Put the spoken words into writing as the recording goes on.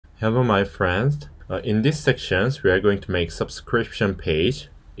Hello my friends. In this sections, we are going to make subscription page.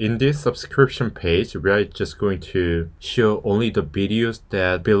 In this subscription page, we are just going to show only the videos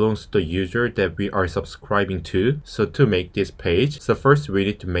that belongs to the user that we are subscribing to. So to make this page, so first we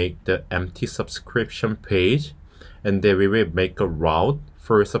need to make the empty subscription page, and then we will make a route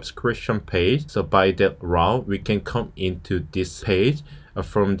for a subscription page. So by that route, we can come into this page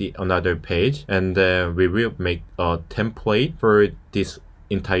from the another page, and then we will make a template for this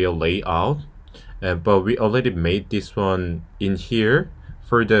entire layout. But we already made this one in here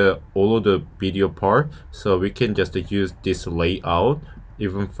for the all of the video part, so we can just use this layout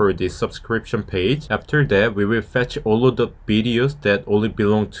even for this subscription page. After that, we will fetch all of the videos that only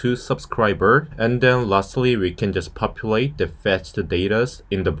belong to subscriber, and then lastly we can just populate the fetched data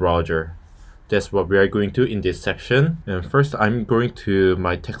in the browser. That's what we are going to in this section. And first I'm going to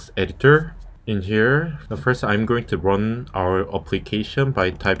my text editor. In here, first I'm going to run our application by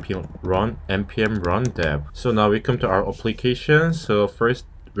typing run npm run dev. So now we come to our application. So first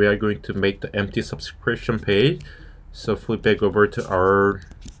we are going to make the empty subscription page. So flip back over to our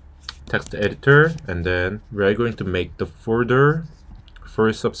text editor, and then we are going to make the folder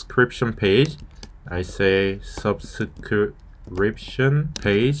for subscription page. I say subscription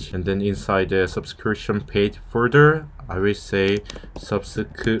page, and then inside the subscription page folder I will say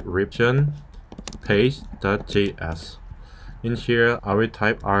subscription page.js. In here I will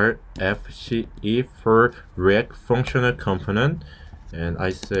type RFCE for React functional component, and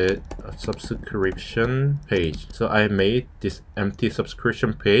I said subscription page. So I made this empty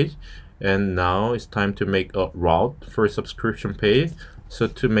subscription page, and now it's time to make a route for subscription page. So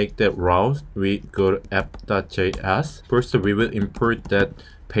to make that route, we go to app.js. First we will import that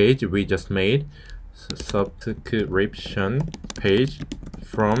page we just made. So subscription page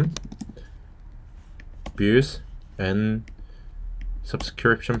from views and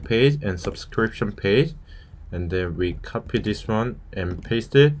subscription page, and then we copy this one and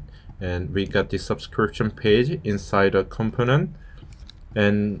paste it, and we got the subscription page inside a component,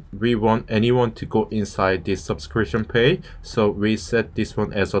 and we want anyone to go inside this subscription page, so we set this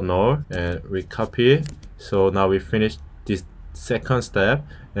one as a null and we copy it. So now we finished this second step,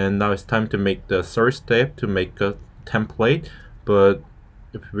 and now it's time to make the third step to make a template. But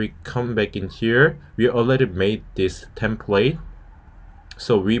if we come back in here, we already made this template,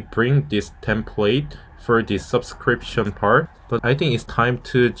 so we bring this template for the subscription part. But I think it's time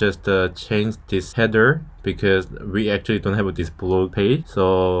to just change this header, because we actually don't have this blog page.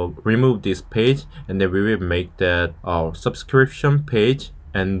 So remove this page, and then we will make that our subscription page.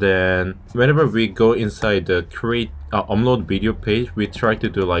 And then whenever we go inside the create upload video page, we try to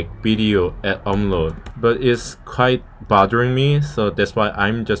do like video at upload, but it's quite bothering me, so that's why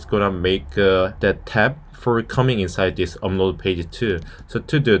I'm just gonna make that tab for coming inside this upload page too. So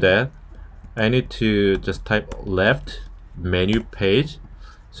to do that, I need to just type left menu page.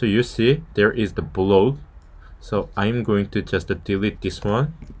 So you see there is the blog, so I'm going to just delete this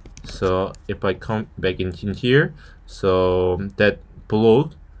one. So if I come back in here, so that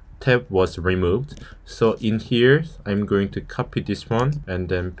blog tab was removed. So in here I'm going to copy this one and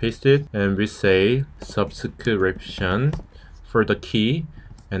then paste it, and we say subscription for the key,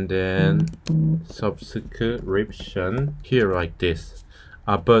 and then subscription here like this.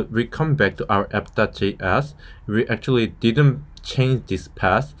 But we come back to our app.js. We actually didn't change this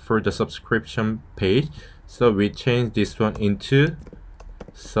path for the subscription page, so we change this one into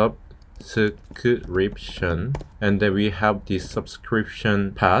subscription, and then we have this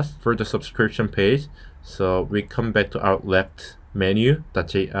subscription path for the subscription page. So we come back to our left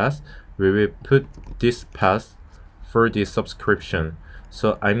menu.js. We will put this path for the subscription.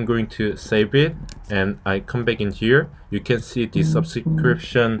 So I'm going to save it, and I come back in here. You can see the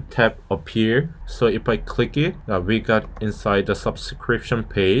subscription tab appear. So if I click it, we got inside the subscription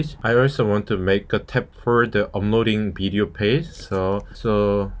page. I also want to make a tab for the uploading video page. So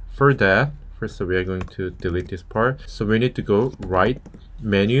for that, first we are going to delete this part. So we need to go right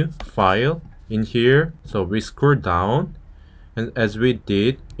menu, file, in here. So we scroll down, and as we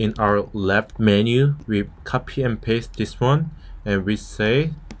did in our left menu, we copy and paste this one, and we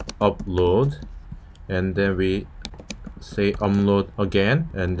say upload, and then we say upload again,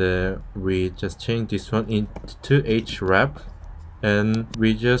 and we just change this one into href, and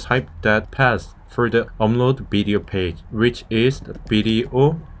we just type that path for the upload video page, which is the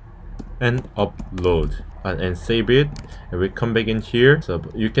video and upload, and save it, and we come back in here. So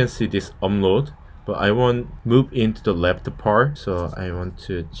you can see this upload, but I want move into the left part, so I want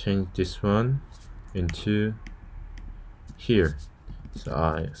to change this one into here. So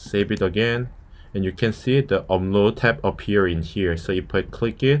I save it again, and you can see the upload tab appear in here. So if I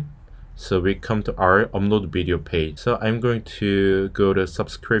click it, so we come to our upload video page. So I'm going to go to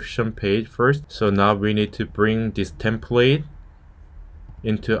subscription page first. So now we need to bring this template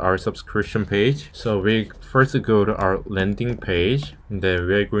into our subscription page. So we first go to our landing page, and then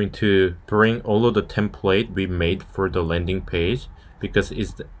we're going to bring all of the template we made for the landing page, because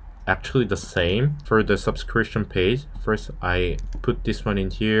it's actually the same for the subscription page. First I put this one in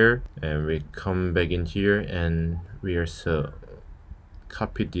here, and we come back in here, and we also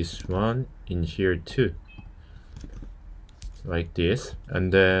copy this one in here too, like this.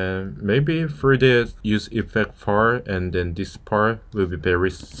 And then maybe for the use effect part, and then this part will be very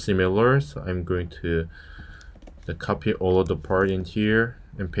similar. So I'm going to copy all of the part in here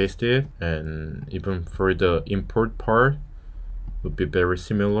and paste it, and even for the import part would be very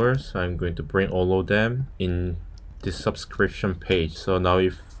similar. So I'm going to bring all of them in this subscription page. So now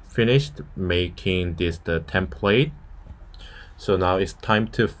we've finished making this the template. So now it's time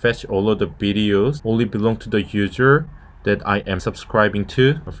to fetch all of the videos only belong to the user that I am subscribing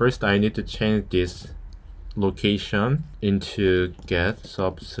to. First, I need to change this location into get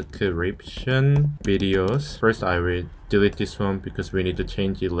subscription videos. First, I will delete this one because we need to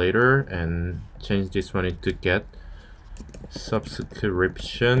change it later, and change this one into get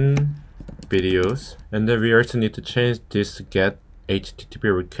subscription videos. And then we also need to change this get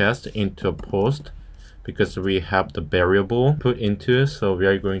HTTP request into a post, because we have the variable put into. So we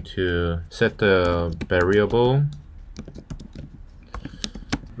are going to set the variable.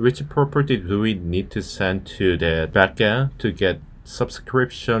 Which property do we need to send to the backend to get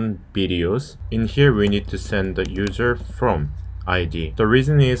subscription videos? In here we need to send the user from ID. The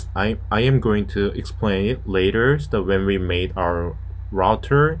reason is I am going to explain it later, so when we made our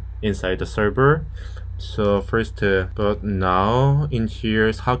router inside the server. So first, but now in here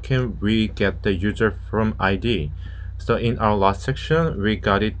is how can we get the user from ID? So in our last section, we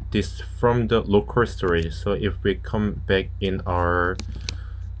got this from the local storage. So if we come back in our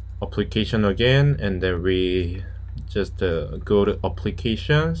application again, and then we just go to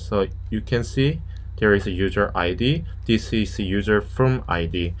application, so you can see there is a user ID. This is a user from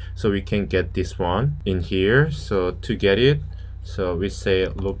ID. So we can get this one in here. So to get it, so we say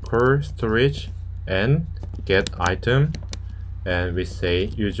local storage and get item, and we say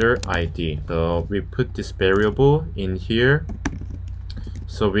user ID. So we put this variable in here.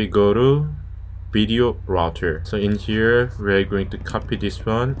 So we go to video router. So in here we're going to copy this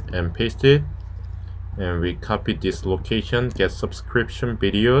one and paste it, and we copy this location get subscription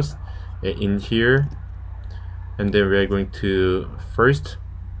videos in here, and then we're going to first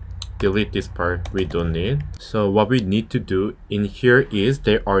delete this part we don't need. So what we need to do in here is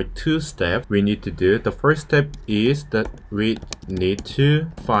there are two steps we need to do. The first step is that we need to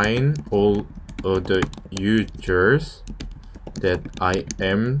find all of the users that I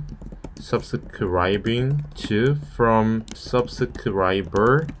am subscribing to from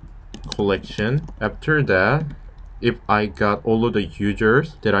subscriber collection. After that, if I got all of the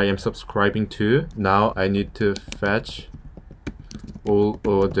users that I am subscribing to, now I need to fetch all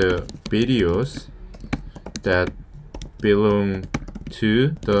of the videos that belong to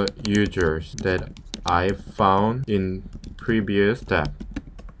the users that I found in previous step.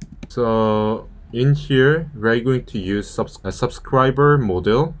 So in here we're going to use a subscriber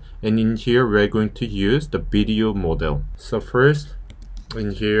model, and in here we're going to use the video model. So first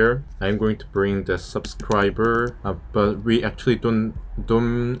in here I'm going to bring the subscriber, but we actually don't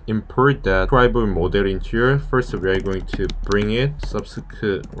import that subscriber model in here. First we are going to bring it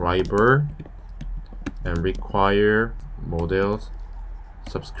subscriber and require models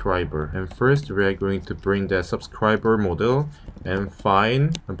subscriber, and first we are going to bring the subscriber model and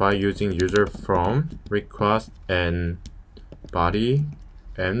find by using user from request and body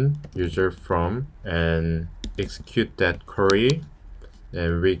and user from, and execute that query,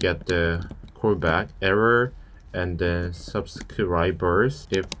 and we get the callback error, and then subscribers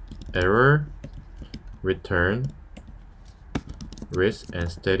if error return risk and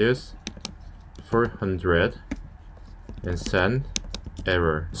status 400 and send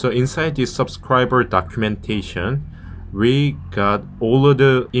error. So inside this subscriber documentation we got all of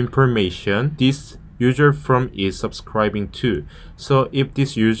the information this user from is subscribing to. So if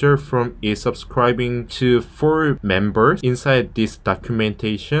this user from is subscribing to 4 members, inside this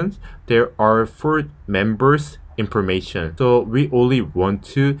documentation there are 4 members information. So we only want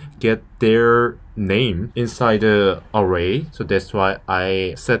to get their name inside the array. So that's why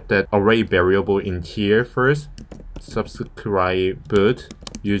I set that array variable in here first, subscribed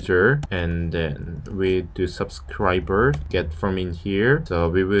user, and then we do subscriber get from in here. So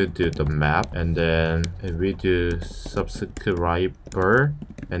we will do the map, and then we do subscriber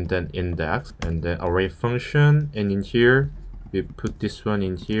and then index, and then array function, and in here we put this one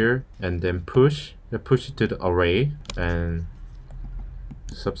in here, and then push it to the array, and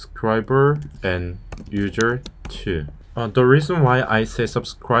subscriber and user 2. The reason why I say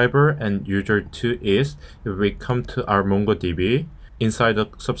subscriber and user 2 is if we come to our MongoDB inside the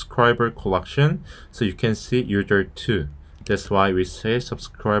subscriber collection, so you can see user 2. That's why we say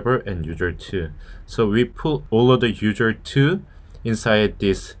subscriber and user 2. So we put all of the user 2 inside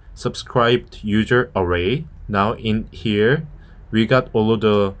this subscribed user array. Now in here, we got all of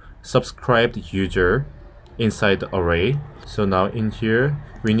the subscribed user inside the array. So now in here,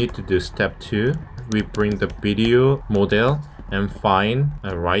 we need to do step 2. We bring the video model and find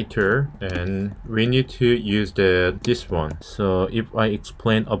a writer, and we need to use this one. So if I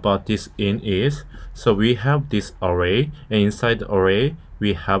explain about this is, so we have this array, and inside the array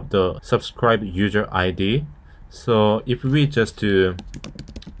we have the subscribed user ID. So if we just do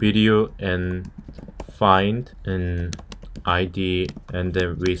video and find an ID, and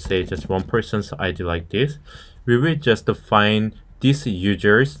then we say just one person's ID like this, we will just find this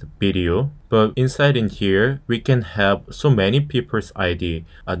user's video, but inside in here we can have so many people's ID,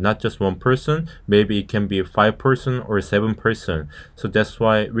 not just one person. Maybe it can be 5 person or 7 person. So that's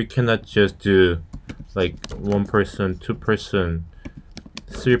why we cannot just do like 1 person, 2 person,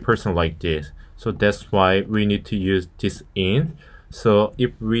 3 person like this. So that's why we need to use this in. So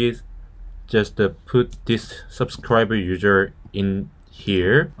if we just put this subscriber user in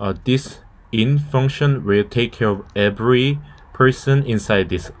here, this in function will take care of every person inside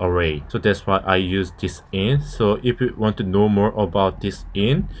this array. So that's why I use this in. So if you want to know more about this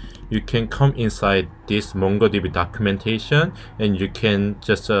in, you can come inside this MongoDB documentation, and you can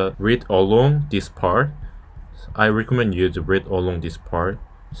just read along this part. I recommend you to read along this part,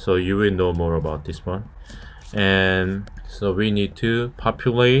 so you will know more about this one. And so we need to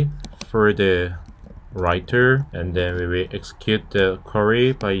populate for the writer, and then we will execute the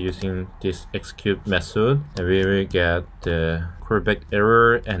query by using this execute method, and we will get the callback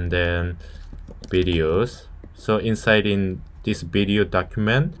error and then videos. So inside in this video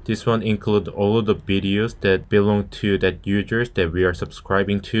document, this one includes all of the videos that belong to that users that we are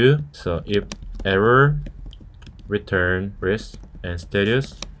subscribing to. So if error, return risk and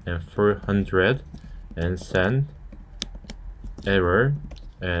status, and 400, and send error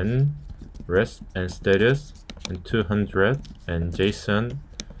and rest and status, and 200, and JSON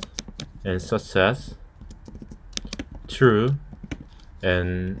and success true,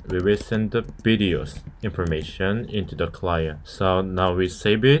 and we will send the videos information into the client. So now we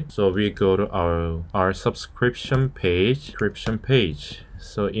save it. So we go to our subscription page.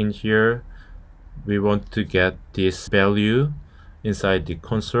 So in here we want to get this value inside the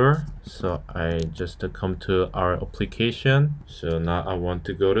console. So I just come to our application. So now I want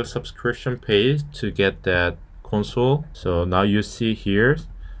to go to subscription page to get that console. So now you see here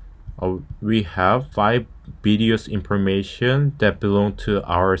we have 5 videos information that belong to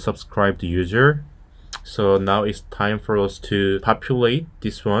our subscribed user. So now it's time for us to populate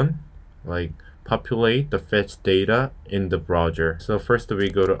this one, like populate the fetch data in the browser. So first we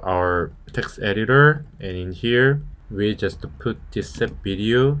go to our text editor, and in here we just put this set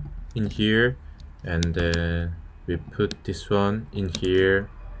video in here, and then we put this one in here,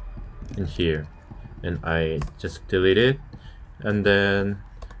 and I just delete it. And then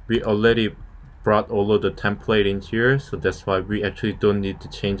we already brought all of the template in here, so that's why we actually don't need to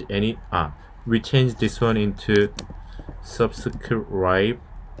change any. We changed this one into subscribe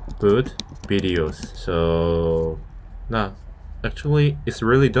boot videos. So now actually it's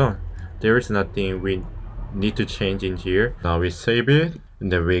really done. There is nothing we need to change in here. Now we save it,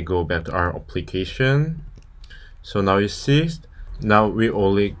 and then we go back to our application. So now you see, now we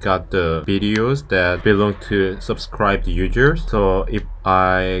only got the videos that belong to subscribed users. So if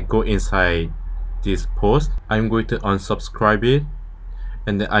I go inside this post, I'm going to unsubscribe it,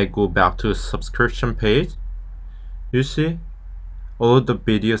 and then I go back to subscription page. You see all of the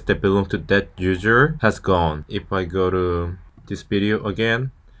videos that belong to that user has gone. If I go to this video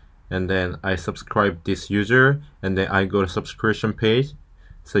again, and then I subscribe this user, and then I go to subscription page,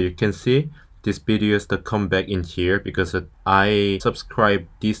 so you can see these videos that come back in here because I subscribe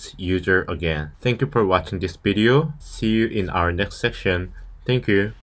this user again. Thank you for watching this video. See you in our next section. Thank you.